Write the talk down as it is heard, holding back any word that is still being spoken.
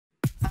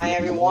Hi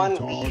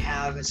everyone, we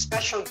have a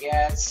special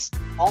guest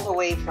all the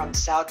way from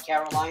South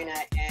Carolina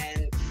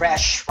and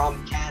fresh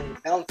from Cannes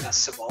Film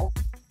Festival,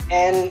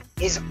 and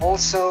is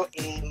also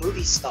a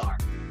movie star.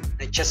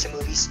 Not just a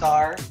movie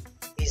star,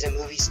 he's a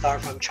movie star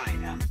from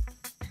China.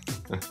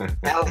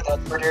 Now,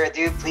 without further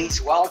ado,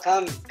 please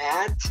welcome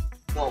Matt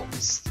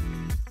Knowles.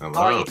 How are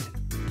Hello. you?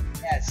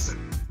 Yes,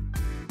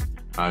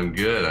 I'm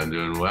good. I'm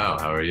doing well.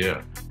 How are you?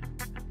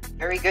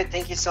 very good.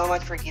 Thank you so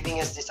much for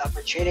giving us this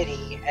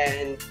opportunity.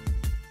 And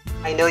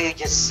I know you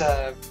just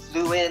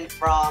flew in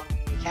from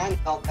Cannes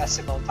Film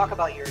Festival. Talk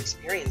about your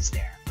experience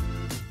there.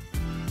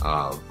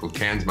 Well,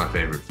 Cannes my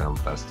favorite film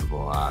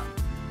festival.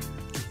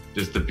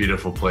 Just a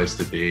beautiful place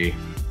to be.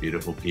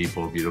 Beautiful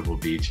people, beautiful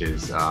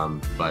beaches.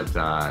 But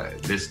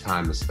this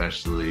time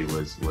especially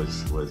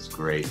was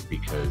great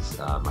because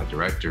my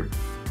director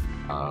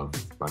of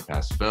my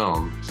past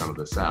film, Son of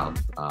the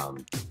South,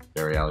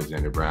 Barry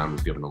Alexander Brown,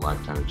 was given a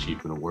Lifetime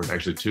Achievement Award,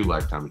 actually 2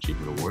 Lifetime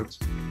Achievement Awards.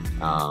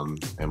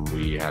 And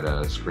we had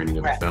a screening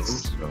of the film,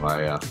 so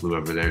I flew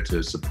over there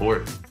to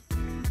support.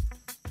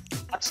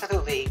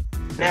 Absolutely.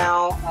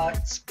 Now,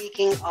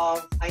 speaking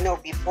of, I know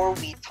before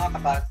we talk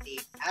about the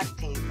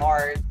acting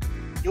part,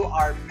 you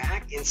are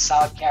back in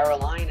South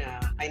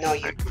Carolina. I know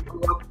you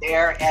grew up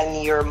there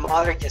and your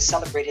mother just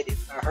celebrated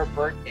her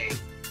birthday.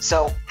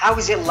 So how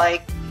is it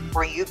like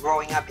for you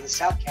growing up in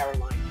South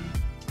Carolina?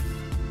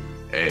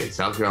 Hey,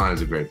 South Carolina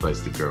is a great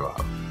place to grow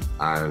up.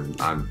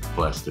 I'm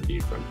blessed to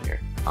be from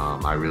here.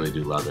 I really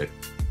do love it.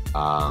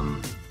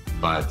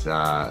 But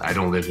I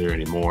don't live here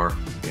anymore.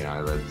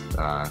 I lived,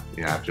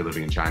 after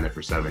living in China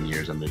for 7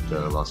 years, I moved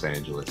to Los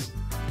Angeles.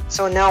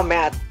 So now,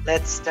 Matt,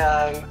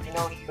 I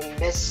know you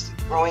missed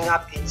growing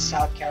up in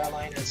South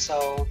Carolina.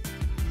 So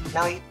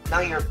now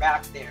you're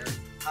back there.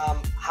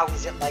 How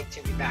is it like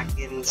to be back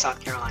in South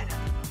Carolina?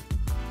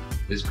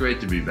 It's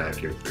great to be back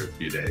here for a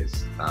few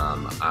days.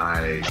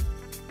 My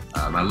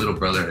little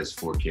brother has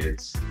 4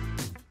 kids,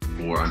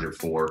 4 under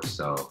 4,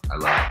 so I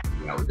love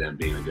hanging out with them,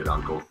 being a good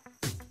uncle,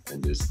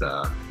 and just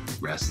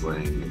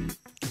wrestling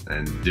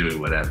and doing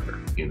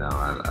whatever.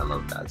 I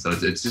love that. So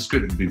it's just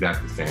good to be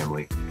back with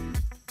family,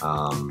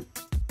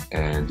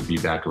 and to be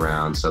back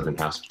around Southern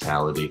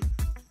hospitality.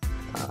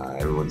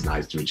 Everyone's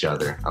nice to each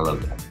other. I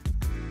love that.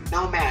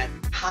 Now, Matt,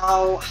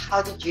 how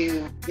did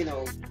you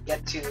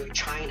get to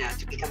China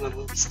to become a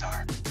movie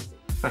star?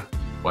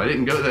 Well, I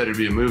didn't go there to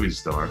be a movie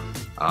star.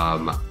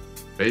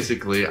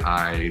 Basically,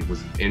 I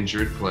was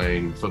injured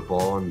playing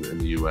football in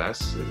the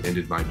U.S. It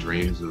ended my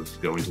dreams of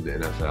going to the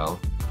NFL.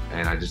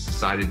 And I just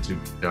decided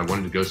that I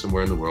wanted to go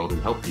somewhere in the world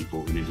and help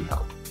people who needed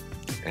help.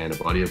 And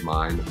a buddy of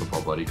mine, a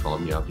football buddy,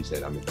 called me up. He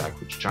said, I'm in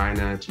backwoods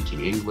China,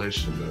 teaching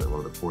English in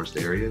one of the poorest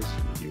areas.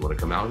 Do you want to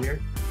come out here?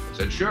 I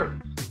said, sure.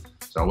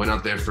 So I went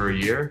out there for a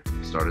year,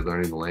 started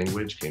learning the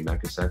language, came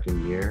back a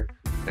second year,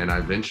 and I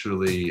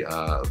eventually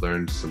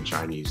learned some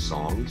Chinese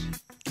songs.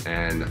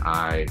 And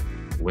I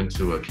went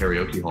to a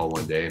karaoke hall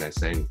one day and I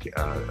sang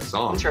a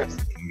song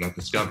and got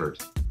discovered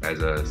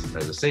as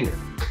a singer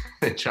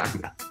in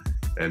China.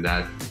 And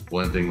that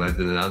one thing led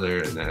to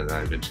another, and then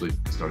I eventually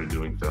started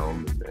doing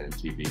film and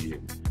TV,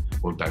 and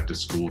went back to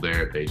school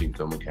there at Beijing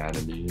Film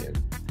Academy,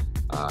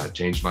 and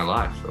changed my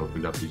life,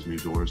 opened up these new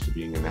doors to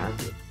being an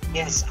actor.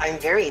 Yes, I'm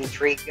very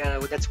intrigued.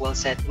 That's well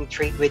said.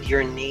 Intrigued with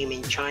your name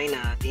in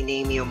China. They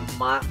name you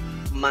Ma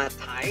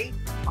Tai,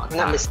 if I'm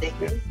not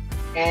mistaken.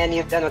 And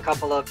you've done a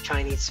couple of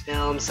Chinese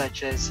films,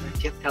 such as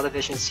a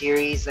television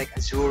series like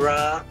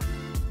Azura,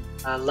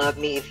 Love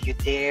Me If You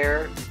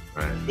Dare,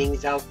 Right. Ding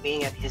Zhao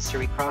Ping at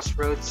History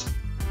Crossroads,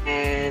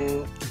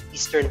 and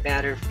Eastern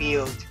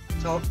Battlefield.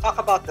 So talk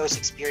about those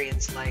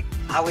experiences. Like,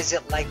 how is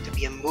it like to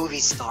be a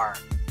movie star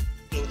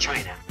in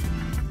China?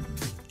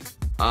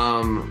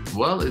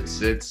 Well,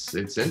 it's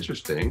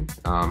interesting.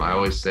 I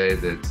always say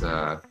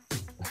that.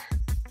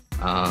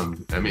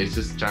 It's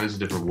just China's a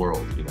different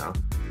world,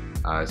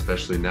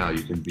 especially now.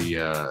 You can be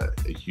a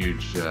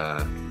huge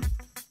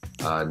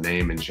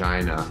name in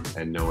China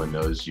and no one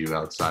knows you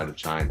outside of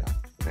China.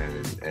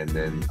 And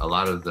then a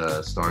lot of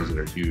the stars that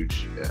are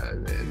huge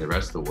in the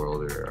rest of the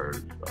world are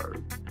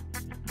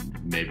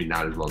maybe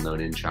not as well known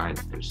in China.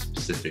 There's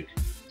specific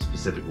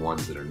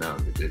ones that are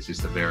known. It's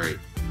just a very,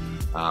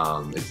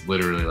 it's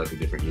literally like a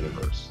different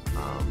universe.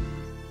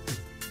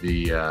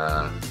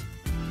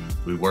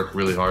 We work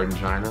really hard in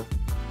China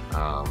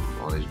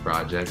on these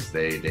projects.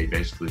 They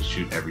basically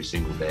shoot every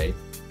single day,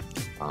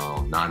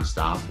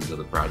 nonstop until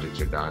the projects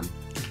are done.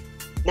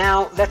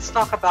 Now, let's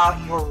talk about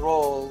your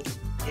role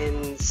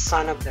in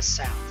Son of the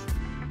South.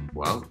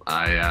 Well,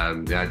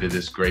 I did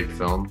this great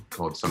film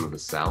called Son of the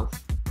South.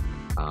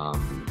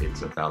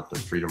 It's about the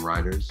Freedom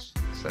Riders,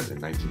 set in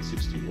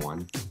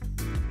 1961.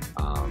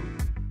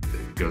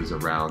 It goes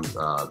around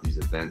these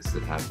events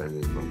that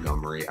happened in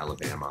Montgomery,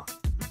 Alabama,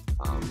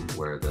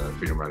 where the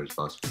Freedom Riders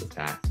bus was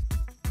attacked.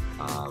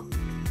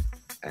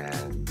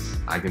 And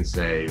I can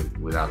say,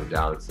 without a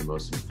doubt, it's the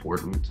most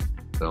important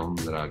film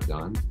that I've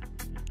done.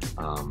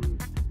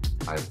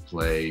 I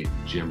play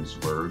Jim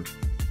Zwerg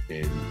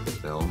in the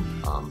film,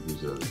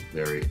 who's a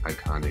very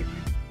iconic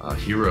a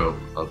hero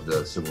of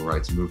the civil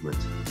rights movement.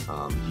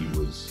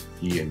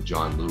 He and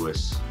John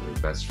Lewis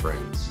were best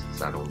friends,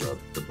 sat on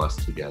the bus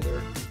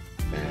together,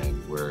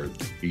 and were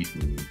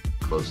beaten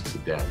close to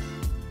death.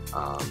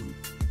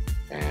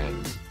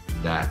 And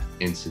that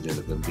incident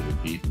of them getting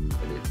beaten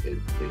and it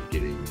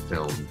getting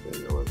filmed,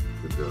 you know,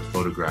 the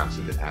photographs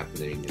of it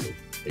happening, and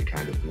it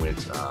kind of went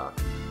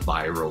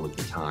viral at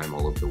the time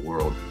all over the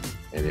world,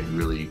 and it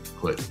really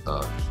put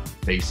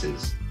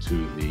faces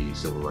to the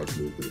civil rights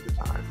movement at the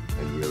time,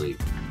 and really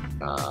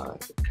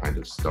kind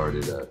of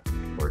started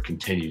or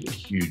continued a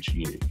huge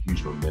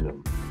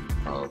momentum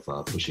of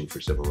pushing for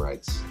civil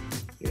rights,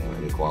 you know,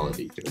 and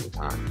equality during the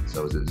time.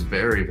 So it was a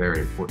very, very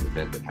important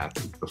event that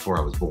happened before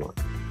I was born.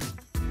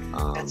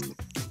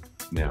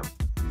 Yeah.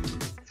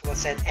 That's well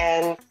said.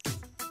 And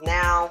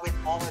now, with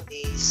all of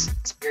these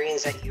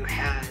experience that you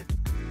had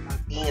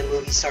being a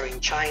movie star in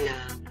China,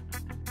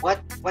 what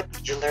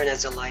did you learn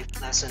as a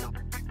life lesson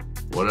over there?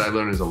 What did I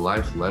learn as a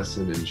life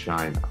lesson in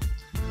China?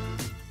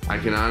 I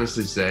can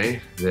honestly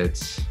say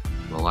that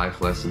the life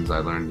lessons I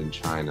learned in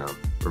China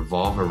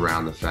revolve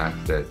around the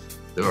fact that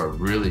there are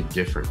really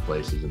different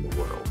places in the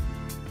world,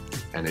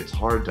 and it's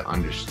hard to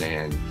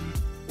understand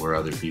where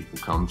other people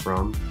come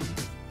from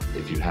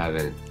if you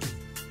haven't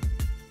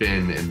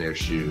been in their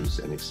shoes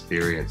and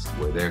experienced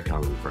where they're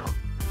coming from.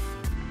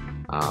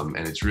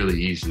 And it's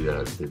really easy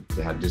to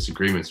have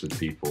disagreements with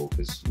people,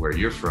 because where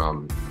you're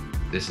from,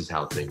 this is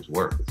how things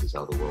work, this is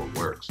how the world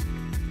works.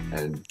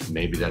 And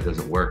maybe that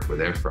doesn't work where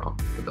they're from.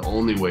 But the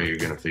only way you're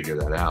gonna figure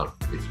that out,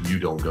 if you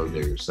don't go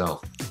there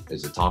yourself,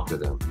 is to talk to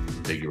them,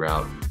 figure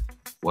out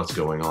what's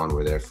going on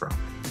where they're from.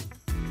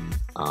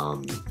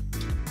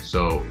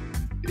 So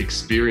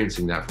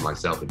experiencing that for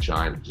myself in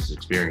China, just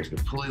experiencing a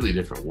completely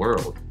different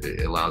world,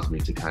 it allows me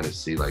to kind of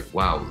see, like,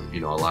 wow,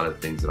 you know, a lot of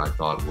things that I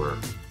thought were,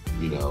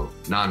 you know,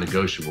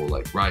 non-negotiable,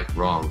 like right,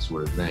 wrong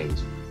sort of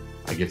things,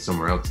 I get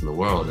somewhere else in the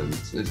world and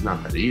it's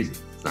not that easy.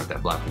 It's not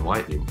that black and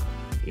white anymore.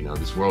 You know,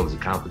 this world is a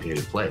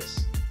complicated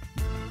place.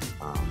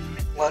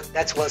 Well,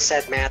 that's well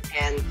said, Matt.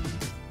 And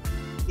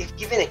if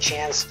given a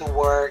chance to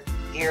work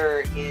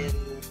here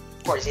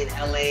of course, in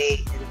LA,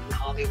 in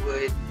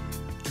Hollywood,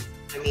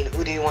 I mean,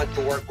 who do you want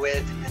to work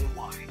with and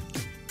why?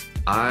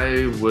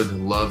 I would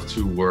love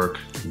to work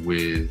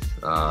with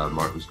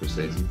Martin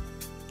Scorsese.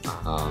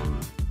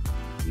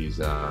 He's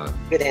a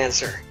good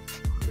answer.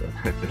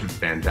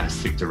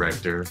 Fantastic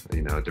director,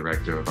 you know,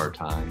 director of our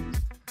time.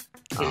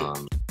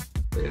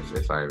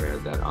 If I ever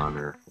had that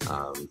honor,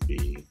 I would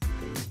be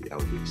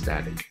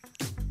ecstatic.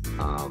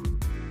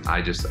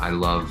 I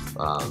love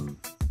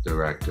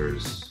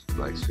directors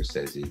like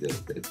Scorsese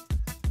that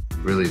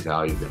really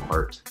value the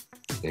art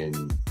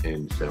in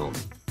film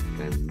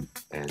and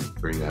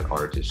bring that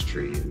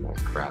artistry and that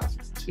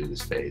craft to the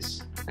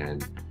space.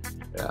 And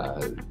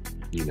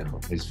you know,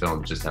 his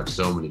films just have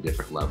so many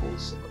different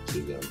levels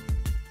to them,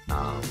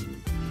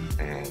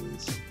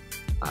 and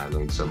I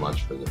learned so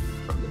much from them.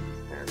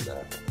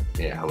 And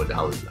yeah, I would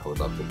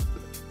love to.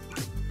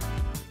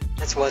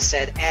 That's well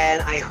said.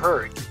 And I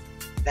heard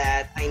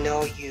that, I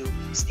know you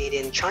stayed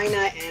in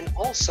China and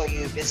also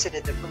you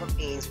visited the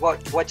Philippines.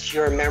 What's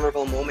your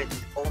memorable moment in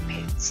the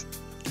Philippines?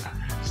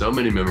 So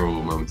many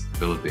memorable moments in the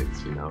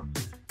Philippines, you know.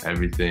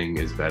 Everything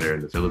is better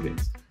in the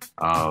Philippines.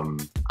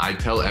 I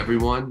tell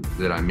everyone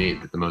that I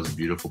meet that the most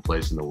beautiful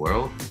place in the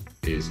world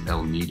is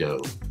El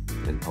Nido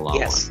in Palawan.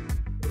 Yes.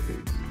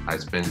 I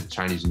spent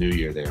Chinese New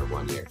Year there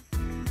one year.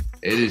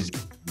 It is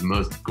the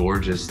most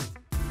gorgeous,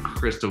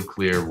 crystal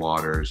clear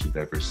waters you've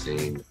ever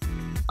seen.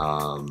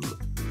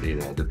 You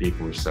know, the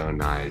people are so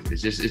nice.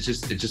 It's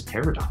just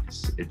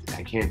paradise.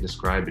 I can't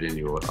describe it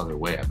any other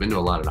way. I've been to a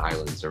lot of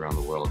islands around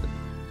the world,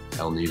 and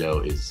El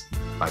Nido is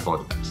by far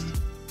the best.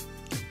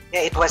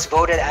 Yeah, it was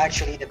voted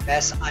actually the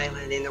best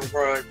island in the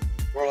world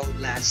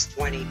last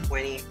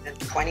 2019,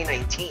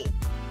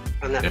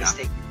 if I'm not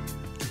mistaken.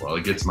 Well,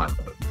 it gets my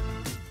vote.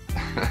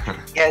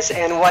 Yes,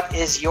 and what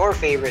is your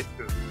favorite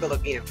food,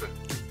 Filipino food?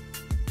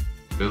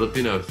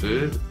 Filipino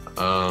food?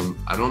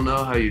 I don't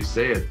know how you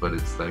say it, but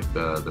it's like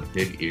the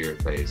pig ear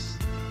face.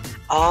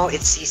 Oh,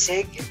 it's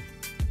sisig?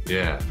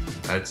 Yeah,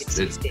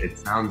 it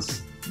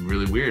sounds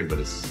really weird, but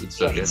it's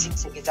so good. It's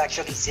sisig. It's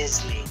actually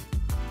sizzling.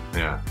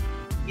 Yeah.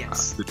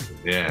 Yes.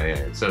 Yeah,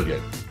 it's so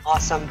good.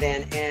 Awesome,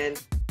 Ben.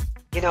 And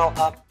you know,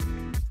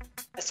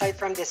 aside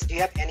from this, do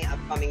you have any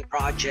upcoming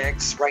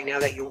projects right now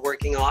that you're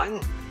working on?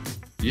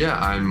 Yeah,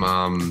 I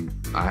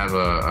have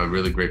a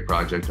really great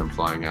project I'm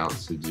flying out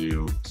to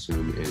do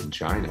soon in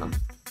China.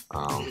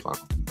 I'll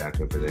be back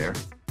over there.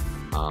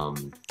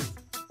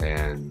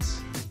 And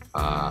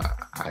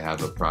I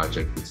have a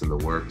project that's in the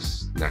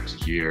works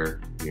next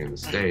year here in the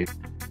States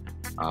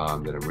that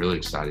I'm really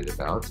excited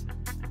about.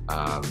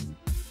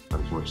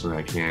 Unfortunately,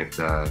 I can't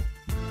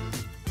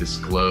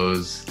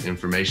disclose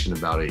information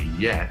about it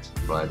yet,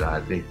 but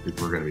I think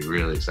we're going to be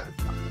really excited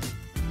about it.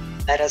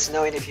 Let us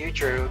know in the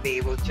future. We'll be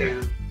able to.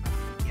 Yeah.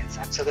 Yes,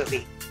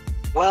 absolutely.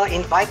 Well,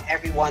 invite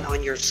everyone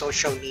on your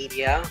social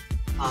media,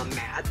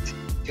 Matt,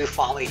 to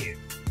follow you.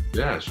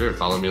 Yeah, sure.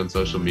 Follow me on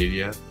social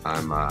media.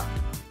 I'm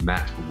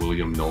Matt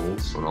William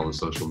Knowles on all the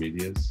social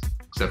medias,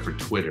 except for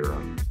Twitter.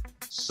 I'm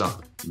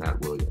Sup Matt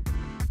William.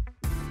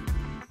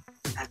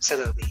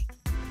 Absolutely.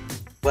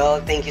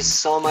 Well, thank you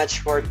so much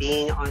for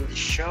being on the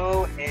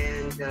show,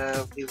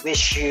 and we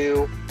wish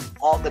you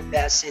all the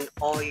best in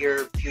all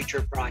your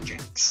future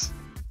projects.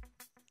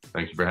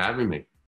 Thank you for having me.